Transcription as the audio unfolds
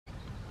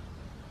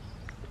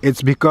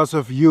It's because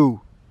of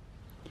you,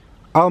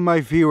 all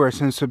my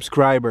viewers and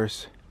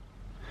subscribers,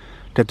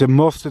 that the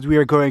moths that we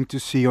are going to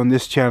see on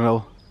this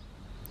channel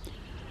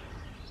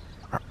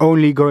are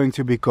only going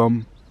to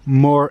become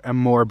more and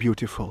more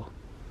beautiful.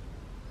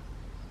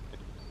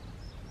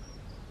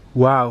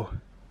 Wow.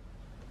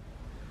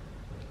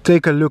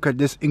 Take a look at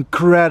this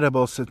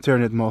incredible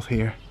Saturnid moth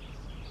here.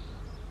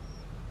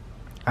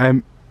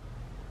 I'm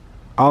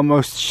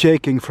almost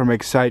shaking from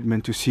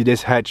excitement to see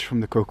this hatch from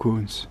the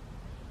cocoons.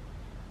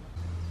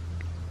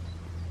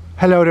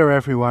 Hello there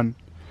everyone,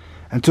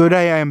 and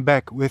today I am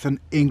back with an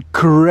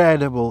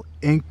incredible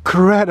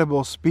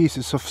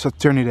species of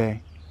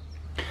Saturnidae.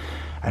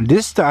 And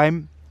this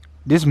time,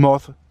 this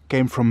moth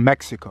came from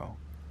Mexico.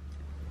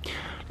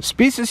 The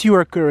species you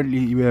are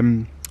currently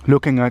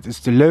looking at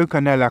is the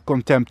Leucanella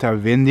contempta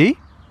windi.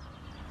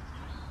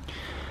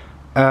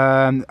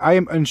 I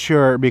am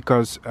unsure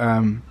because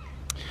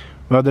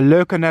well, the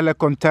Leucanella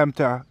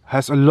contempta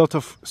has a lot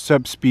of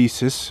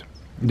subspecies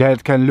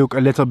that can look a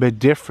little bit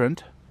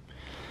different.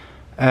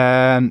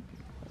 And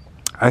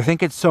I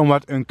think it's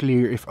somewhat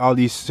unclear if all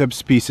these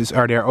subspecies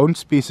are their own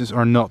species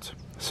or not.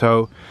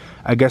 So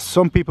I guess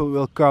some people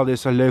will call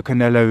this a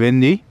Leucanella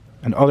windi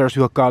and others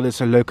will call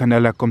this a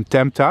Leucanella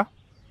contempta.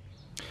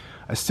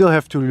 I still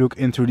have to look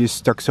into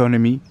this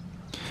taxonomy.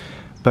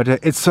 But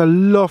it's a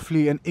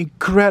lovely and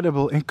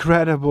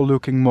incredible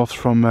looking moth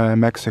from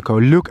Mexico.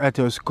 Look at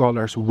those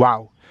colors,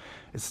 wow.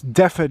 It's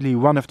definitely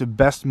one of the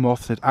best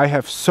moths that I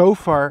have so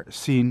far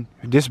seen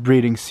this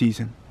breeding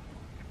season.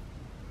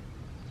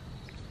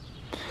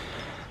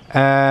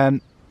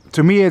 And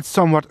to me it's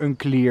somewhat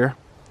unclear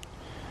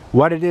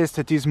what it is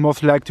that these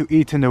moths like to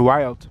eat in the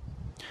wild.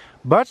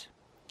 But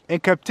in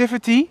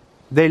captivity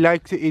they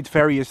like to eat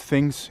various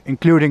things,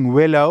 including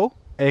willow,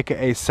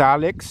 aka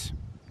salix.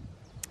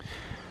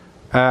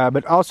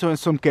 But also in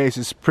some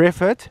cases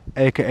privet,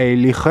 aka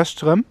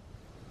ligustrum,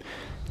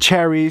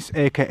 cherries,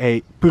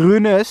 aka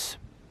prunes.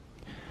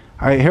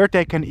 I heard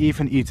they can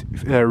even eat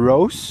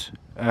rose,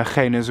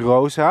 genus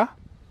rosa.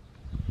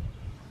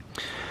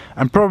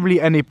 And probably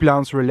any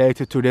plants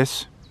related to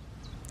this.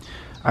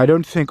 I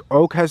don't think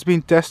oak has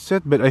been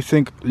tested, but I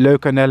think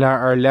Leucanella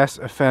are less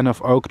a fan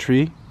of oak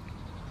tree.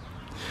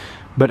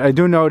 But I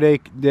do know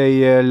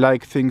they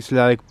like things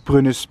like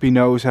Prunus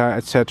spinosa,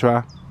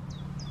 etc.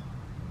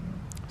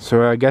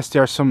 So I guess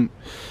there's some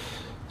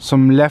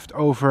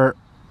leftover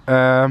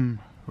a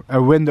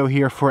window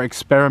here for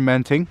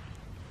experimenting.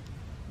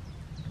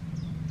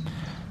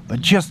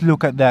 But just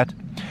look at that.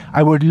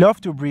 I would love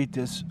to breed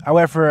this.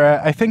 However,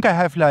 I think I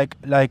have like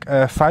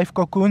 5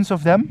 cocoons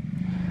of them.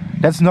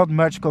 That's not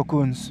much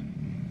cocoons.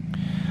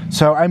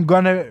 So I'm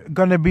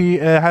gonna be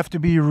have to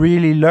be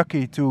really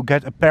lucky to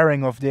get a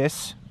pairing of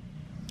this.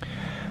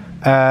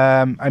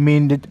 I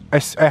mean, I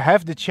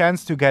have the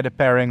chance to get a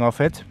pairing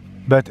of it,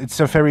 but it's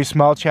a very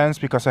small chance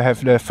because I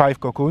have the 5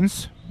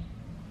 cocoons.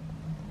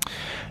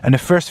 And the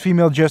first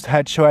female just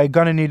hatched, so I'm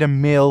gonna need a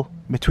male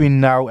between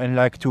now and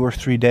like 2 or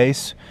 3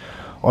 days.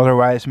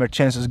 Otherwise my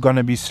chance is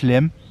gonna be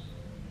slim.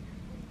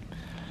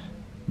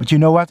 But you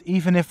know what,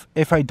 even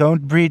if I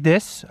don't breed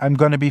this, I'm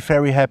gonna be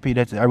very happy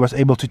that I was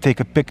able to take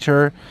a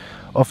picture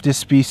of this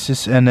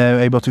species and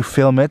able to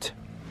film it.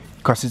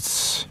 Because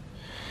it's,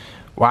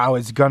 wow,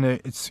 it's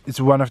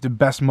one of the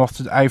best moths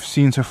that I've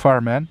seen so far,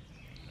 man.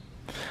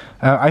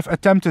 I've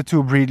attempted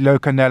to breed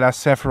Leucanella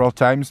several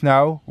times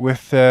now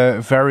with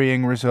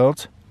varying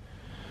results.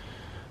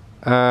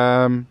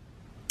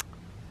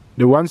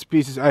 The one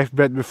species I've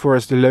bred before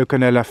is the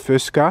Leucanella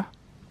fusca.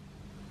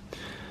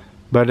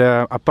 But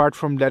apart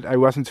from that, I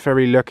wasn't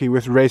very lucky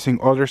with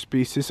raising other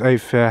species.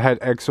 I've had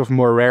eggs of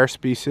more rare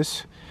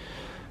species.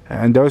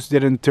 And those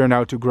didn't turn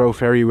out to grow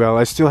very well.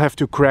 I still have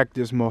to crack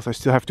this moth. I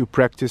still have to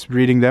practice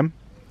breeding them.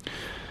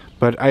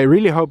 But I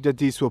really hope that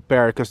these will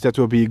pair, because that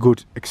will be a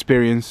good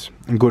experience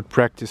and good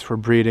practice for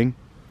breeding.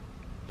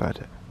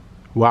 But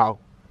wow.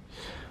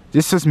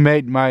 This has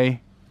made my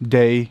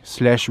day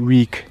 /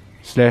 week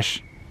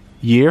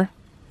 / year.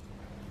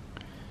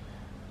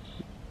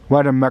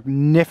 What a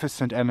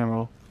magnificent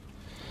animal.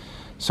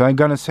 So I'm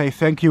gonna say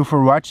thank you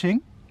for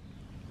watching.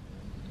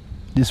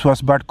 This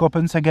was Bart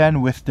Coppens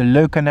again with the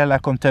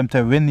Leucanella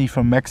contempta windi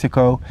from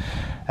Mexico.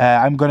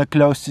 I'm gonna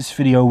close this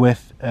video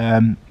with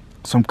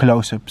some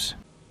close-ups.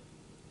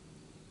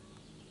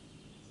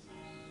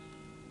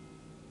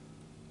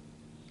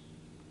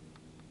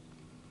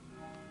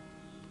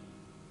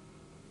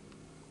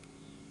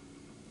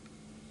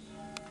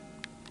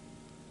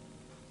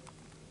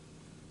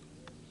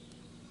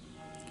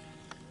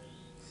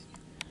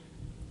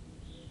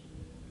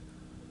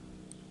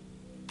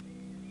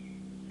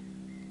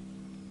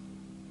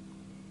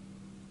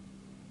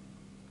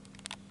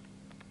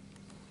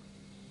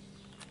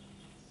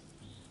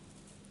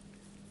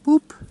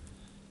 Boop.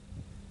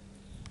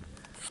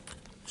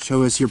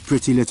 Show us your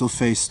pretty little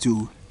face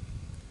too.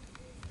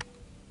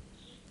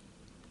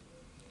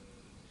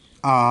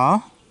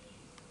 Ah,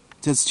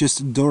 that's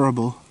just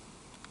adorable.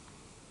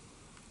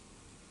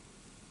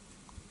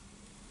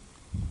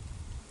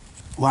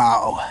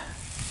 Wow.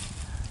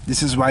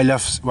 This is why I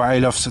love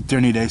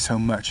Saturnidae so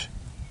much.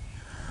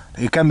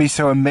 It can be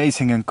so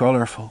amazing and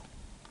colorful.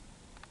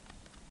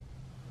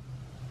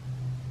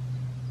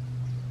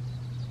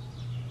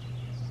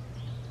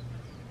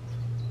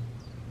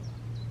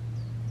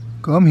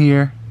 Come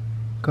here.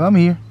 Come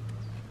here.